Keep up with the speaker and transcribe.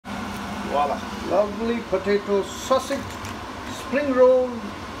Voila! Lovely potato sausage spring roll,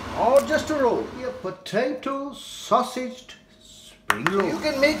 or just a roll. A potato sausaged spring roll. You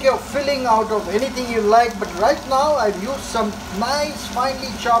can make your filling out of anything you like, but right now I've used some nice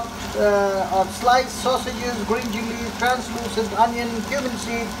finely chopped or sliced sausages, green chili, translucent onion, cumin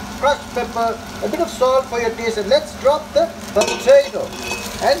seed, crushed pepper, a bit of salt for your taste, and let's drop the potato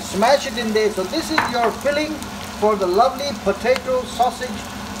and smash it in there. So this is your filling for the lovely potato sausage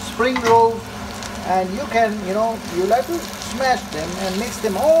spring roll, and you can, you like to smash them and mix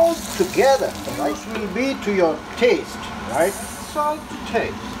them all together. The rice will be to your taste, right? Salt to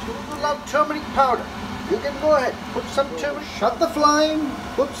taste. If you love turmeric powder, you can go ahead, put some turmeric. Shut the flame,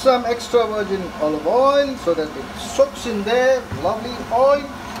 put some extra virgin olive oil so that it soaks in there, lovely oil,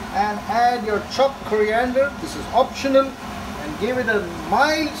 and add your chopped coriander. This is optional, and give it a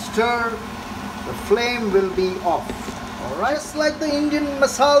mild stir. The flame will be off. Alright, just like the Indian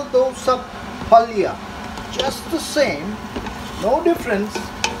masala dosa palya, just the same, no difference,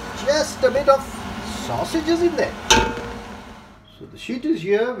 just a bit of sausages in there. So the sheet is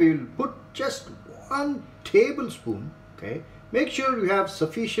here. We will put just 1 tablespoon. Okay, make sure you have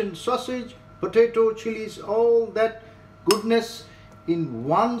sufficient sausage, potato, chilies, all that goodness in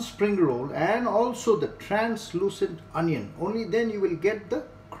one spring roll, and also the translucent onion. Only then you will get the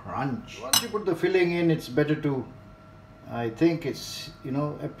crunch. Once you put the filling in, it's better to, I think it's,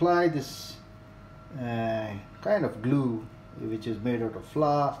 apply this kind of glue which is made out of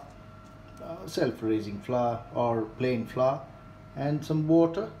flour, self-raising flour or plain flour, and some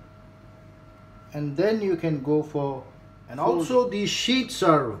water, and then you can go for. And also these sheets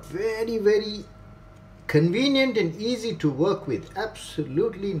are very, very convenient and easy to work with.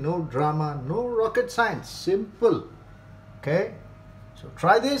 Absolutely no drama, no rocket science, simple. Okay, so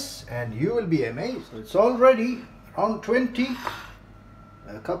try this and you will be amazed. So it's all ready, around 20,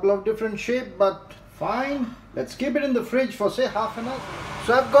 a couple of different shapes, but fine. Let's keep it in the fridge for say half an hour.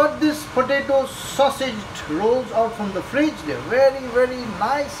 So I've got this potato sausage rolls out from the fridge. They're very, very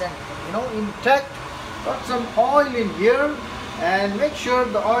nice and intact. Got some oil in here, and make sure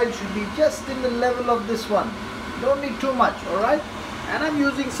the oil should be just in the level of this one. Don't need too much, alright? And I'm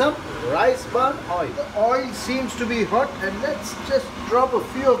using some rice bran oil. The oil seems to be hot, and let's just drop a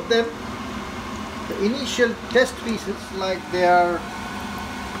few of them. The initial test pieces, like they are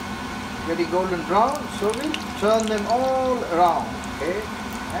very golden brown, so we'll turn them all around, okay?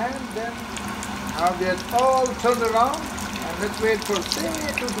 And then now they're all turned around, and let's wait for say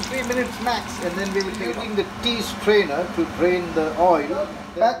 2 to 3 minutes max, and then we will be using the tea strainer to drain the oil.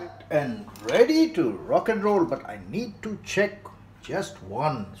 Packed and ready to rock and roll, but I need to check just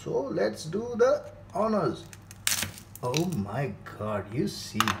one, so let's do the honors. Oh my god, you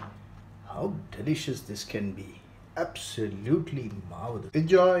see how delicious this can be. Absolutely marvelous.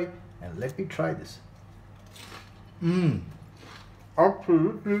 Enjoy, and let me try this.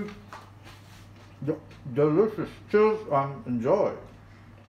 Absolutely delicious. Cheers and enjoy.